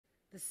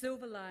The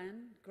Silver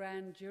Lion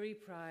Grand Jury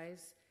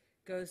Prize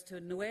goes to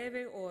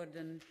Nuevo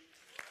Orden,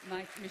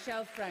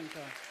 Michel Franco.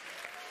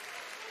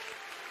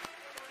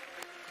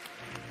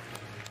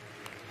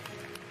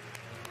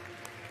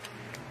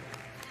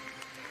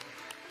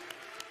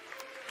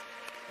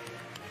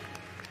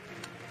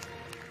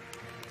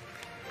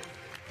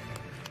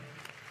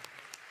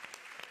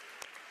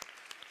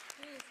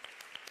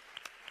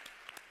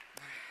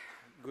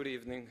 Good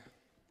evening.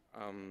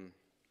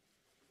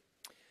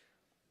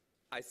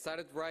 I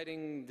started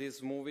writing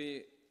this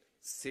movie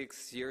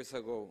 6 years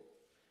ago,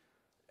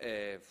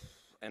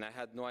 and I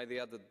had no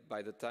idea that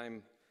by the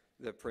time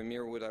the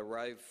premiere would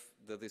arrive,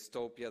 the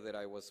dystopia that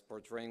I was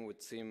portraying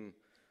would seem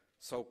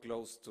so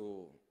close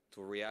to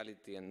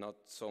reality and not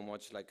so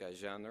much like a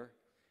genre.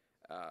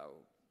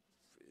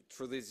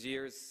 Through these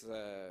years,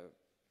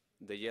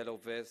 the Yellow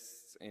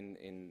Vests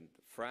in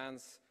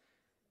France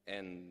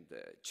and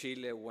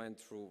Chile went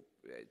through,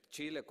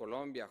 Chile,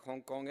 Colombia,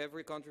 Hong Kong,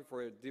 every country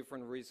for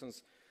different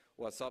reasons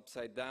was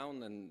upside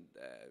down, and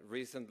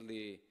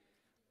recently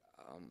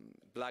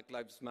Black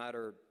Lives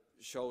Matter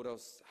showed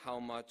us how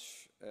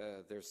much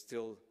there's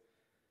still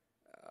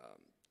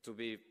to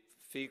be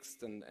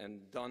fixed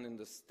and done in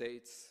the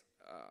States.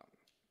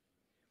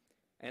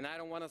 And I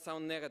don't want to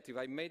sound negative.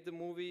 I made the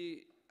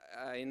movie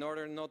in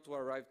order not to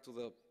arrive to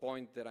the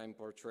point that I'm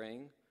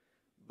portraying,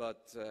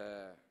 but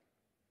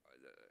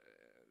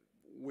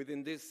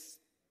within this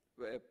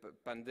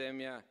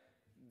pandemic,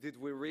 did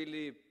we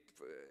really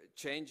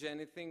change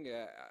anything?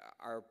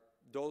 Are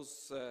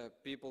those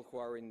people who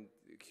are in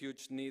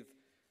huge need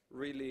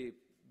really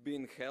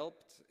being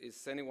helped?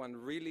 Is anyone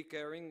really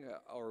caring,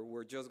 or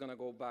we're just going to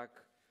go back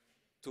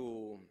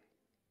to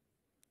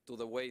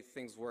the way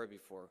things were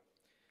before?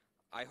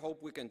 I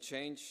hope we can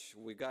change.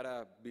 We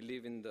gotta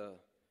believe in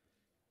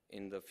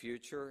the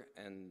future,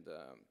 and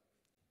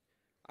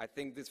I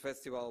think this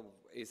festival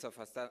is a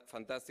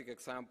fantastic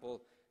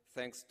example.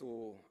 Thanks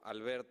to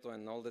Alberto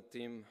and all the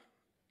team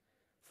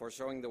for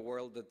showing the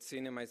world that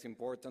cinema is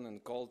important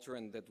and culture,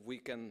 and that we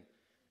can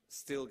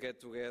still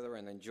get together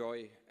and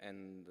enjoy,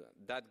 and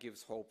that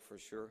gives hope for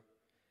sure.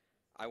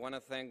 I want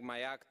to thank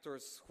my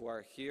actors who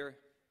are here.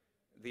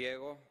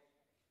 Diego,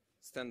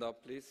 stand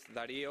up please.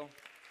 Darío,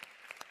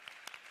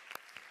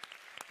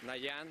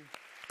 Nayan,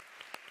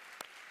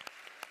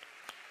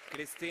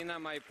 Cristina,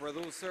 my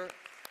producer.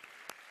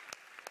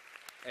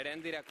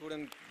 Erendira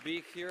couldn't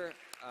be here.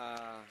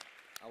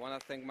 I want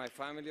to thank my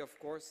family, of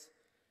course.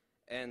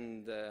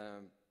 And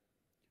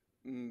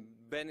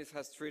Venice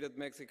has treated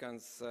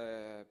Mexicans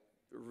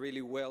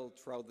really well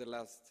throughout the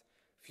last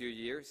few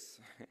years.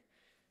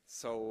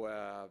 So,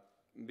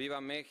 viva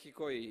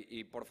México,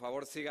 y por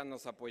favor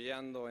síganos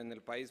apoyando en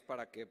el país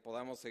para que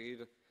podamos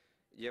seguir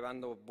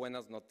llevando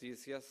buenas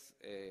noticias.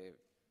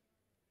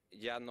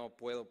 Ya no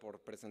puedo por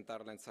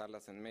presentarla en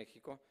salas en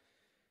México.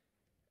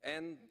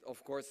 And,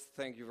 of course,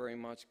 thank you very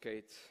much,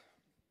 Kate.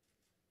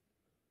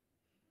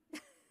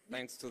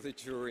 Thanks to the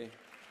jury.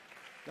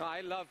 No,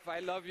 I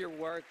love your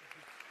work,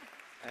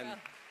 and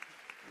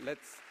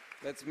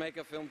let's make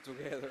a film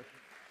together.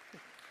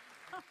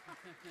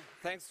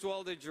 Thanks to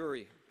all the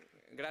jury.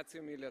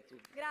 Grazie mille a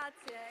tutti.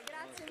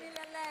 Grazie mille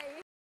a lei.